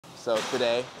So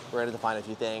today, we're going to define a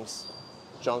few things: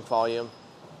 junk volume,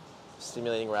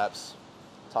 stimulating reps,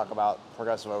 talk about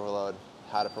progressive overload,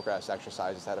 how to progress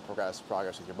exercises, how to progress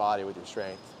progress with your body, with your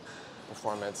strength,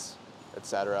 performance,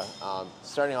 etc.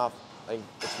 Starting off, I think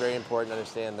it's very important to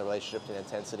understand the relationship between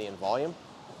intensity and volume.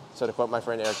 So to quote my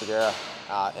friend Eric Guerra,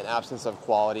 in absence of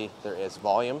quality, there is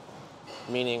volume,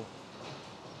 meaning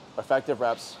effective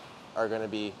reps are going to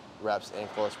be reps in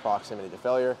close proximity to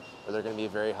failure, or they're going to be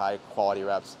very high quality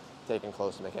reps taken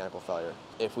close to mechanical failure.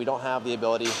 If we don't have the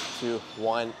ability to,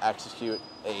 one, execute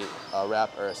a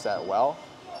rep or a set well,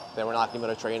 then we're not going to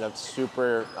be able to train a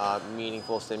super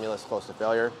meaningful stimulus close to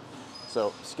failure.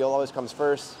 So skill always comes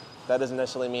first. That doesn't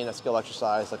necessarily mean a skill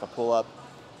exercise like a pull-up,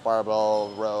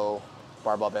 barbell row,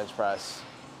 barbell bench press,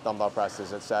 dumbbell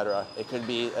presses, etc. It could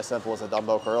be as simple as a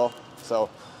dumbbell curl. So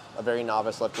a very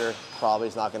novice lifter probably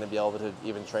is not going to be able to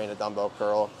even train a dumbbell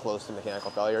curl close to mechanical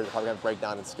failure. They're probably going to break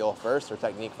down in skill first or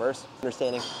technique first.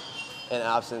 Understanding in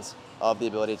absence of the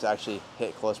ability to actually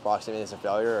hit close proximity to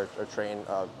failure or train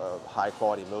a high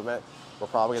quality movement, we're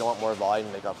probably going to want more volume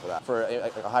to make up for that. For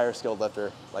a higher skilled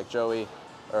lifter like Joey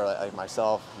or like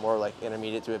myself, more like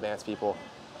intermediate to advanced people,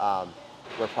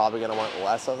 we're probably going to want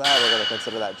less of that. We're going to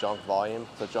consider that junk volume.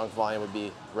 So junk volume would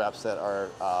be reps that are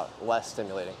less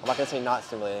stimulating. I'm not going to say not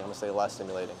stimulating, I'm going to say less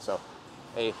stimulating. So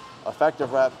a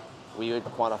effective rep, we would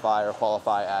quantify or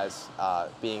qualify as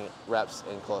being reps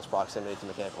in close proximity to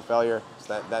mechanical failure.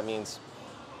 So that means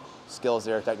skills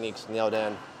there, techniques nailed in,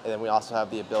 and then we also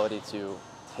have the ability to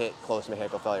hit close to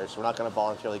mechanical failure. So we're not going to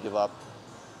voluntarily give up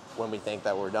when we think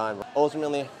that we're done.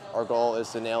 Ultimately, our goal is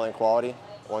to nail in quality.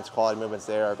 Once quality movement's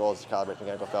there, our goal is to calibrate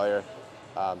mechanical failure.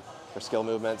 For skill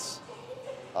movements,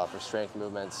 for strength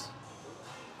movements,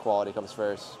 quality comes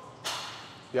first.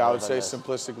 Yeah, I would say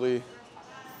simplistically,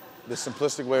 the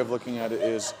simplistic way of looking at it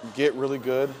is get really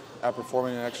good at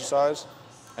performing an exercise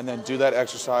and then do that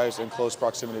exercise in close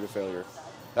proximity to failure.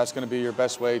 That's going to be your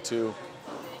best way to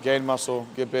gain muscle,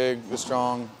 get big, get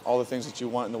strong, all the things that you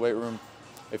want in the weight room.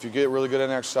 If you get really good at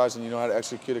an exercise and you know how to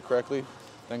execute it correctly,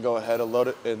 then go ahead and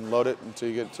load it until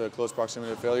you get to close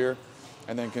proximity to failure,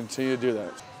 and then continue to do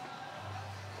that.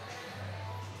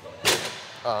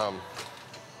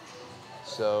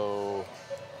 So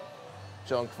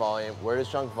junk volume, where does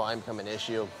junk volume become an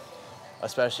issue?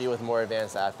 Especially with more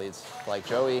advanced athletes like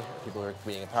Joey, people who are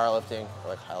competing in powerlifting, or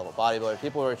like high-level bodybuilders,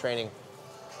 people who are training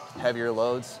heavier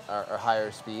loads or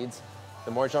higher speeds.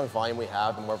 The more junk volume we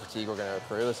have, the more fatigue we're going to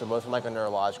accrue. So both from like a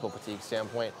neurological fatigue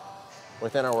standpoint,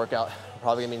 within our workout, we're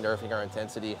probably going to be nerfing our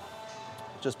intensity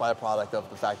just by a product of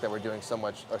the fact that we're doing so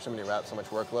much, or so many reps, so much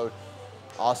workload.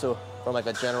 Also, from like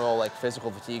a general like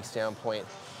physical fatigue standpoint,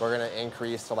 we're going to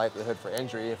increase the likelihood for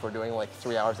injury if we're doing like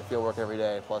 3 hours of field work every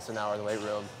day plus an hour in the weight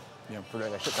room. If we're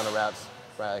doing a shit ton of reps,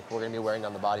 right? Like we're going to be wearing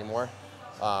down the body more.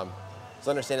 So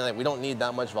understanding like we don't need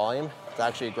that much volume to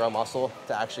actually grow muscle,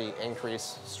 to actually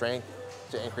increase strength,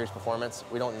 to increase performance.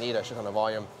 We don't need a shit ton of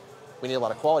volume. We need a lot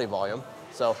of quality volume.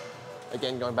 So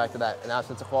again, going back to that, in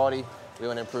absence of quality, we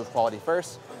want to improve quality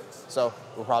first. So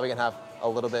we're probably going to have a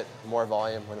little bit more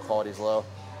volume when the quality is low.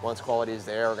 Once quality is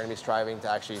there, we're going to be striving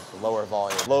to actually lower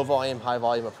volume. Low volume, high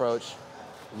volume approach.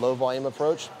 Low volume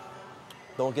approach,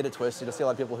 don't get it twisted. You'll see a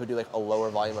lot of people who do like a lower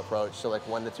volume approach, so like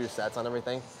 1 to 2 sets on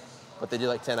everything, but they do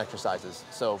like 10 exercises.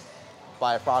 So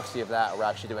by a proxy of that, we're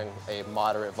actually doing a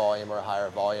moderate volume or a higher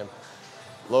volume.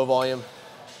 Low volume,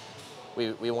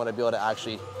 we want to be able to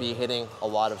actually be hitting a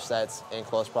lot of sets in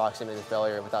close proximity to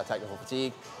failure without technical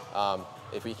fatigue.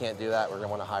 If we can't do that, we're going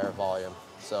to want a higher volume.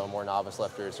 So more novice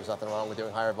lifters, there's nothing wrong with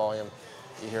doing higher volume.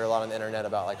 You hear a lot on the internet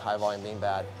about like high volume being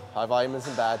bad. High volume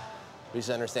isn't bad. We just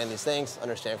understand these things,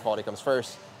 understand quality comes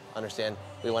first, understand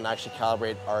we want to actually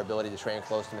calibrate our ability to train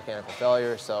close to mechanical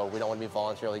failure, so we don't want to be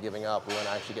voluntarily giving up. We want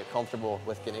to actually get comfortable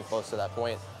with getting close to that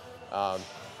point. And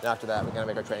after that, we're going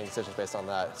to make our training decisions based on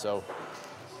that. So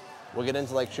we'll get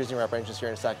into like choosing rep ranges here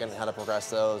in a second, how to progress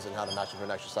those and how to match them to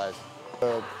an exercise.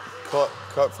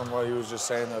 Cut from what he was just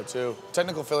saying though too.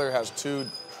 Technical failure has 2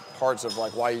 parts of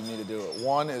like why you need to do it.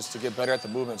 One is to get better at the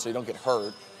movement so you don't get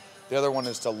hurt. The other one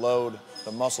is to load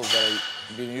the muscles that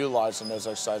are being utilized in those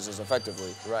exercises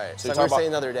effectively. Right. So like we were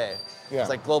saying the other day, yeah. It's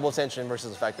like global tension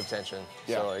versus effective tension.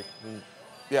 Yeah. So like,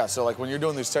 yeah, so like when you're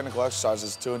doing these technical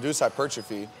exercises, to induce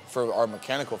hypertrophy for our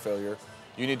mechanical failure,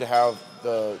 you need to have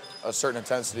a certain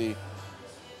intensity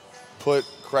put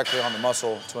correctly on the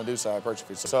muscle to induce that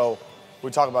hypertrophy. So we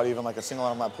talk about even like a single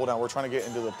arm lat pull down, we're trying to get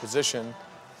into the position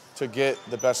to get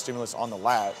the best stimulus on the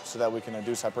lat so that we can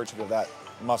induce hypertrophy of that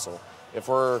muscle. If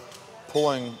we're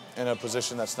pulling in a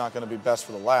position that's not going to be best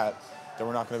for the lat, then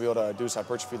we're not going to be able to induce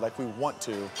hypertrophy like we want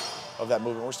to of that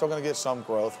movement. We're still going to get some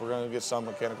growth. We're going to get some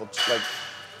mechanical, like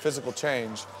physical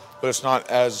change, but it's not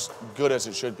as good as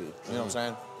it should be. You know what I'm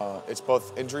saying? It's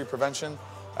both injury prevention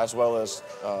as well as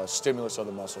stimulus of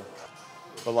the muscle.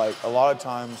 But like a lot of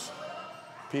times,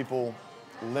 people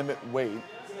limit weight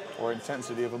or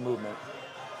intensity of a movement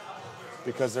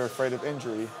because they're afraid of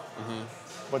injury,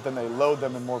 but then they load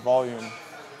them in more volume.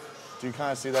 Do you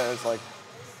kind of see that as like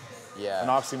an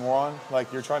oxymoron?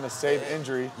 Like you're trying to save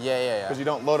injury because you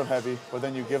don't load them heavy, but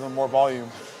then you give them more volume,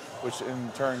 which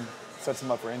in turn sets them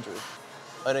up for injury.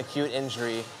 An acute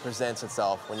injury presents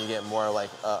itself when you get more like,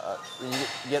 when you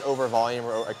get over volume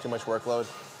or like too much workload,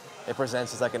 it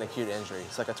presents as like an acute injury.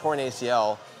 It's like a torn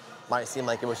ACL might seem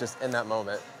like it was just in that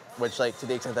moment, which like to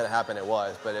the extent that it happened, it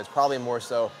was, but it's probably more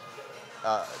so,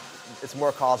 it's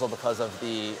more causal because of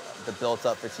the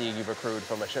built-up fatigue you've accrued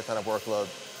from a shit ton of workload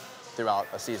throughout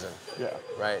a season. Yeah.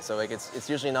 Right. So like it's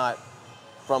usually not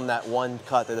from that one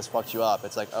cut that just fucked you up.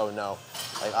 It's like, oh no,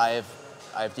 like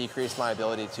I've decreased my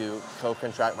ability to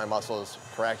co-contract my muscles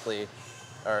correctly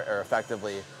or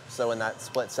effectively. So in that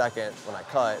split second when I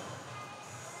cut,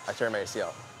 I tear my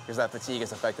ACL because that fatigue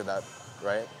has affected that.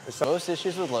 Right. Most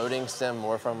issues with loading stem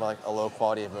more from like a low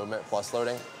quality of movement plus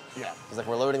loading. Yeah. It's like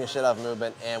we're loading the shit out of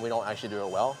movement and we don't actually do it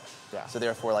well. Yeah. So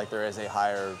therefore, like there is a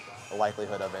higher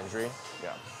likelihood of injury.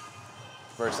 Yeah.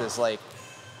 Versus like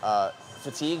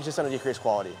fatigue is just going to decrease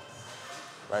quality,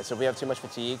 right? So if we have too much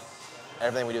fatigue,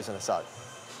 everything we do is going to suck.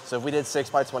 So if we did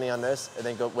 6x20 on this and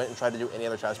then went and tried to do any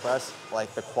other chest press,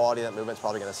 like the quality of that movement is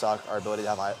probably going to suck. Our ability to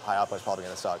have high output is probably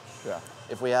going to suck. Yeah.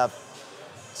 If we have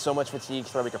so much fatigue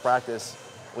throughout a week of practice,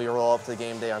 we roll up to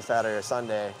game day on Saturday or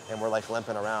Sunday and we're like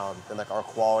limping around, then like our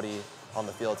quality on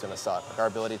the field is going to suck. Like our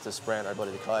ability to sprint, our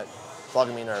ability to cut, it's all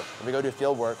going to be nerve. If we go do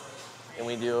field work and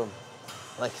we do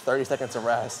like 30 seconds of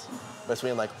rest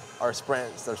between like our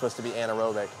sprints that are supposed to be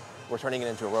anaerobic, we're turning it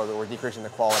into aerobic, we're decreasing the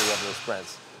quality of those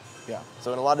sprints. Yeah.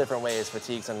 So in a lot of different ways,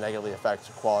 fatigue's going to negatively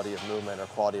affect quality of movement or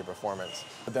quality of performance.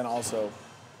 But then also,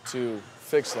 to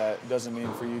fix that doesn't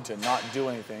mean for you to not do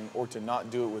anything or to not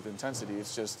do it with intensity.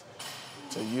 It's just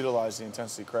to utilize the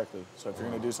intensity correctly. So if you're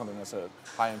going to do something that's a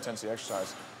high intensity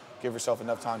exercise, give yourself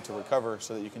enough time to recover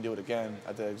so that you can do it again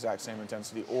at the exact same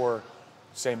intensity or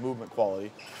same movement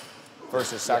quality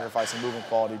versus sacrificing movement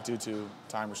quality due to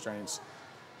time restraints,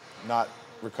 not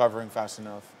recovering fast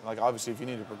enough. Like obviously if you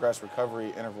need to progress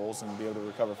recovery intervals and be able to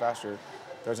recover faster,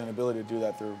 there's an ability to do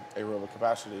that through aerobic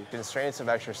capacity. Constraints of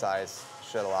exercise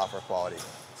should allow for quality.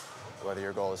 Whether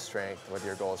your goal is strength, whether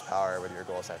your goal is power, whether your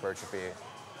goal is hypertrophy,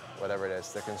 whatever it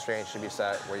is, the constraints should be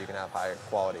set where you can have high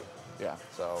quality. Yeah.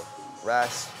 So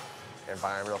rest,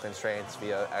 environmental constraints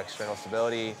via external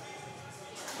stability,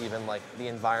 even like the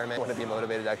environment would be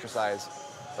motivated to exercise.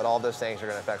 But all those things are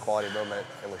going to affect quality of movement,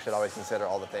 and we should always consider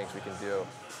all the things we can do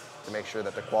to make sure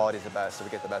that the quality is the best so we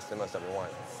get the best stimulus that we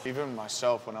want. Even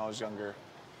myself when I was younger,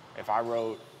 if I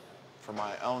wrote for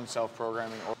my own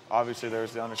self-programming, obviously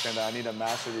there's the understanding that I need to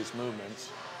master these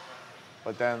movements,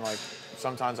 but then like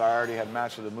sometimes I already had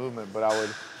mastered the movement, but I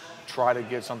would try to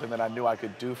get something that I knew I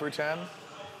could do for 10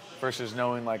 versus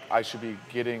knowing like I should be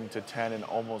getting to 10 and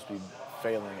almost be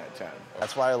failing at 10.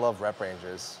 That's why I love rep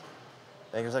ranges.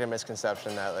 I think there's like a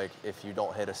misconception that like if you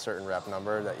don't hit a certain rep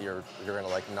number that you're gonna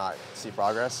like not see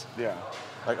progress. Yeah.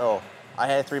 Like, oh, I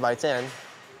had 3x10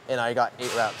 and I got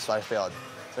 8 reps, so I failed.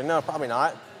 It's like, no, probably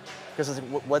not. Because it's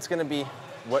like, what's gonna be,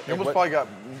 You almost probably got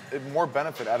more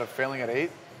benefit out of failing at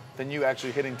 8 than you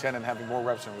actually hitting 10 and having more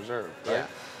reps in reserve, right? Yeah.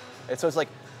 And so it's like,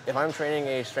 if I'm training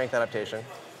a strength adaptation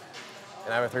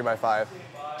and I have a 3x5,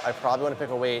 I probably wanna pick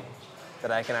a weight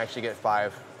that I can actually get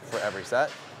 5 for every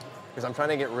set. Because I'm trying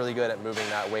to get really good at moving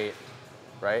that weight,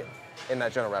 right, in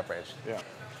that general rep range. Yeah.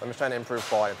 I'm just trying to improve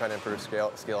quality, I'm trying to improve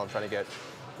skill. I'm trying to get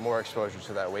more exposure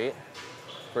to that weight.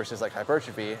 Versus like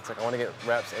hypertrophy, it's like I want to get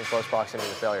reps in close proximity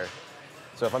to failure.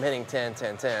 So if I'm hitting 10,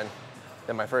 10, 10,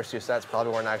 then my first 2 sets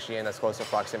probably weren't actually in as close to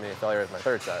proximity to failure as my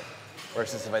 3rd set.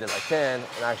 Versus if I did like 10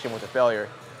 and actually went to failure,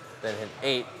 then hit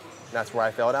 8, and that's where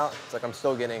I failed out. It's like I'm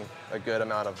still getting a good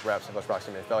amount of reps in close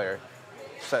proximity to failure.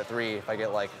 Set 3, if I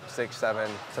get like 6, 7,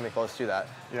 something close to that.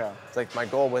 Yeah. It's like my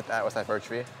goal with that was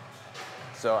hypertrophy.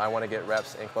 So I want to get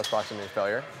reps in close proximity to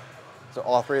failure. So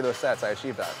all 3 of those sets, I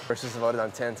achieved that. Versus if I would have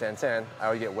done 10, 10, 10,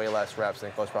 I would get way less reps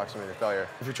in close proximity to failure.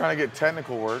 If you're trying to get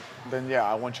technical work, then yeah,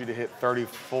 I want you to hit 30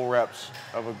 full reps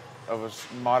of a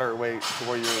moderate weight to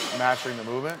where you're mastering the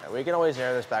movement. We can always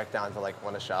narrow this back down to like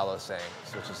one of Shallow's sayings,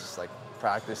 which is just like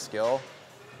practice skill,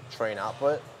 train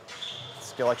output.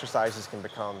 Skill exercises can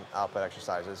become output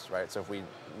exercises, right? So if we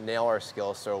nail our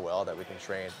skills so well that we can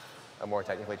train a more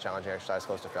technically challenging exercise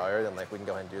close to failure, then like we can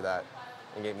go ahead and do that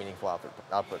and get meaningful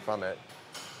output from it.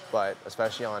 But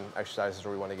especially on exercises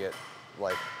where we want to get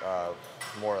like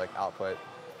more like output,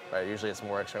 right? Usually it's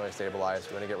more externally stabilized.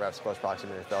 We want to get reps close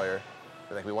proximity to failure.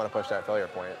 I think we want to push that failure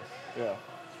point. Yeah. So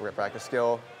we're gonna practice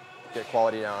skill, get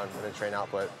quality down, and then train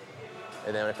output.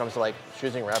 And then when it comes to like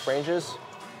choosing rep ranges,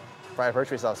 for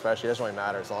hypertrophy stuff especially, it doesn't really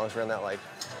matter as long as we're in that like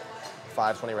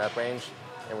 5-20 rep range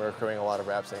and we're accruing a lot of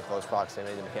reps in close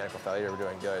proximity to mechanical failure, we're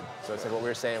doing good. So it's like what we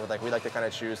were saying with like, we like to kind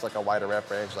of choose like a wider rep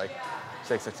range, like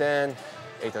 6 to 10,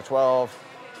 8 to 12,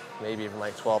 maybe even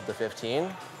like 12 to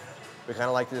 15. We kind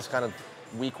of like to just kind of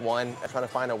week one, trying to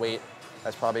find a weight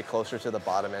that's probably closer to the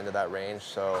bottom end of that range.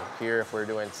 So here, if we're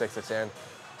doing 6 to 10,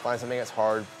 find something that's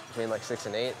hard between like 6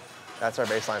 and 8. That's our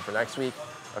baseline for next week.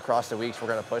 Across the weeks, we're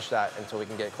gonna push that until we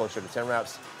can get closer to 10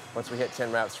 reps. Once we hit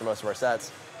 10 reps for most of our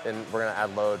sets, then we're gonna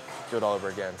add load, do it all over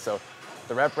again. So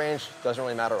the rep range doesn't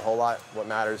really matter a whole lot. What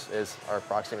matters is our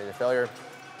proximity to failure,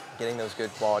 getting those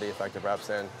good quality effective reps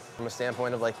in. From a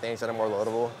standpoint of like things that are more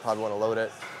loadable, probably wanna load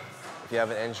it. If you have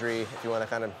an injury, if you wanna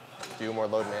kind of do more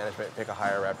load management, pick a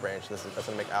higher rep range. That's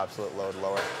gonna make absolute load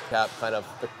lower. Cap kind of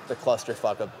the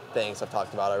clusterfuck of things I've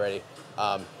talked about already.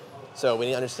 So we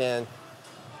need to understand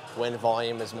when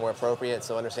volume is more appropriate.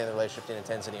 So understand the relationship between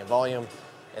intensity and volume.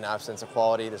 In absence of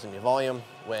quality, there's gonna be volume.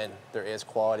 When there is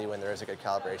quality, when there is a good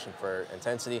calibration for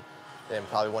intensity, then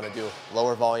probably wanna do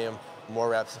lower volume, more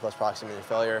reps close proximity to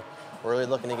failure. We're really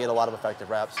looking to get a lot of effective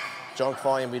reps. Junk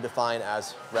volume we define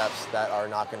as reps that are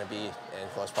not gonna be in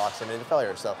close proximity to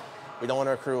failure. So we don't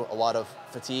wanna accrue a lot of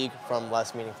fatigue from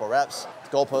less meaningful reps. The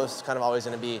goalpost is kind of always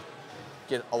gonna be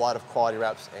get a lot of quality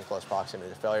reps in close proximity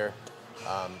to failure.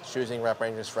 Choosing rep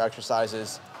ranges for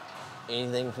exercises,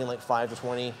 anything between like 5 to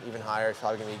 20, even higher, is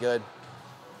probably gonna be good.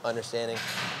 Understanding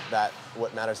that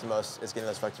what matters the most is getting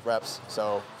those effective reps.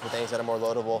 So for things that are more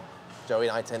loadable, Joey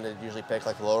and I tend to usually pick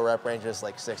like lower rep ranges,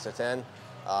 like 6 to 10,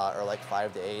 or like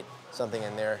 5 to 8, something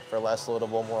in there. For less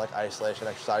loadable, more like isolation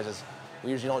exercises,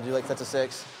 we usually don't do like sets of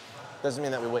 6. Doesn't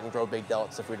mean that we wouldn't grow big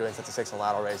delts if we're doing sets of 6 and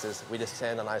lateral raises. We just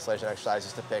tend on isolation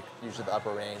exercises to pick usually the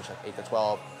upper range, like 8 to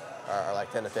 12, or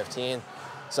like 10 to 15.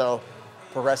 So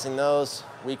progressing those,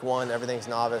 week one, everything's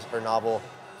novice or novel.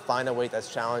 Find a weight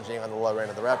that's challenging on the lower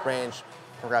end of the rep range,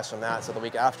 progress from that. So the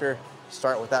week after,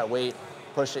 start with that weight,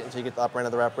 push it until you get the upper end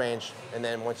of the rep range, and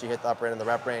then once you hit the upper end of the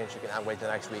rep range, you can add weight the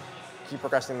next week. Keep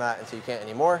progressing that until you can't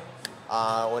anymore.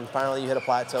 When finally you hit a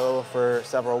plateau for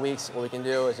several weeks, what we can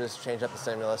do is just change up the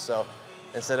stimulus. So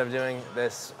instead of doing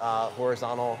this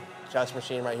horizontal chest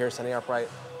machine right here, sitting upright,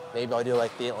 maybe I'll do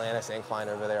like the Atlantis incline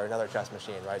over there, another chest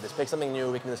machine, right? Just pick something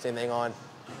new we can do the same thing on,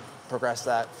 progress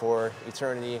that for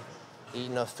eternity,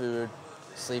 eat enough food,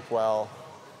 sleep well,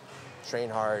 train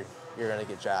hard, you're gonna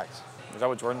get jacked. Is that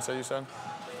what Jordan said you said?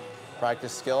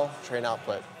 Practice skill, train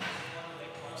output.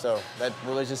 So that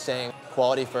really is just saying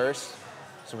quality first.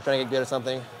 So we're trying to get good at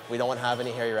something. We don't want to have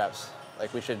any hairy reps.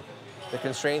 Like the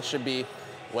constraint should be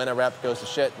when a rep goes to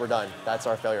shit, we're done. That's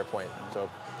our failure point. So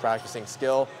practicing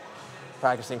skill,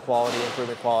 practicing quality,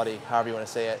 improving quality, however you want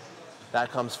to say it.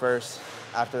 That comes first.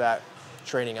 After that,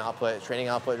 training output. Training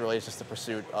output really is just the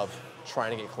pursuit of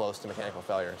trying to get close to mechanical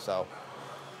failure. So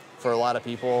for a lot of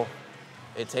people,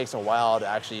 it takes a while to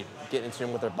actually get in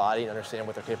tune with their body and understand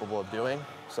what they're capable of doing.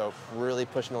 So really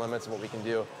pushing the limits of what we can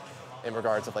do in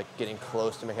regards of like getting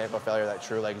close to mechanical failure, that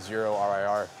true like zero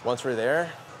RIR. Once we're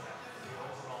there,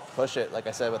 push it. Like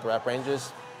I said, with rep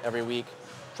ranges every week,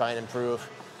 try and improve.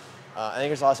 I think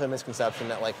there's also a misconception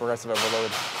that like progressive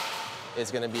overload is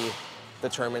gonna be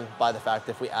determined by the fact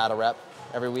that if we add a rep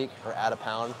every week or add a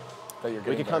pound,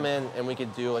 we could come in and we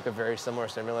could do like a very similar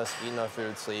stimulus, eat enough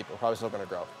food, sleep, we're probably still gonna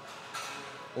grow.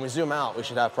 When we zoom out, we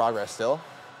should have progress still,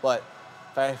 but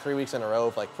if I have 3 weeks in a row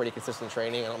of like pretty consistent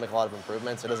training, I don't make a lot of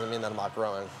improvements, it doesn't mean that I'm not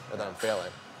growing or that I'm failing.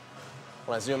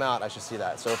 When I zoom out, I should see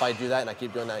that. So if I do that and I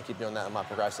keep doing that, I'm not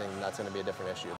progressing, that's gonna be a different issue.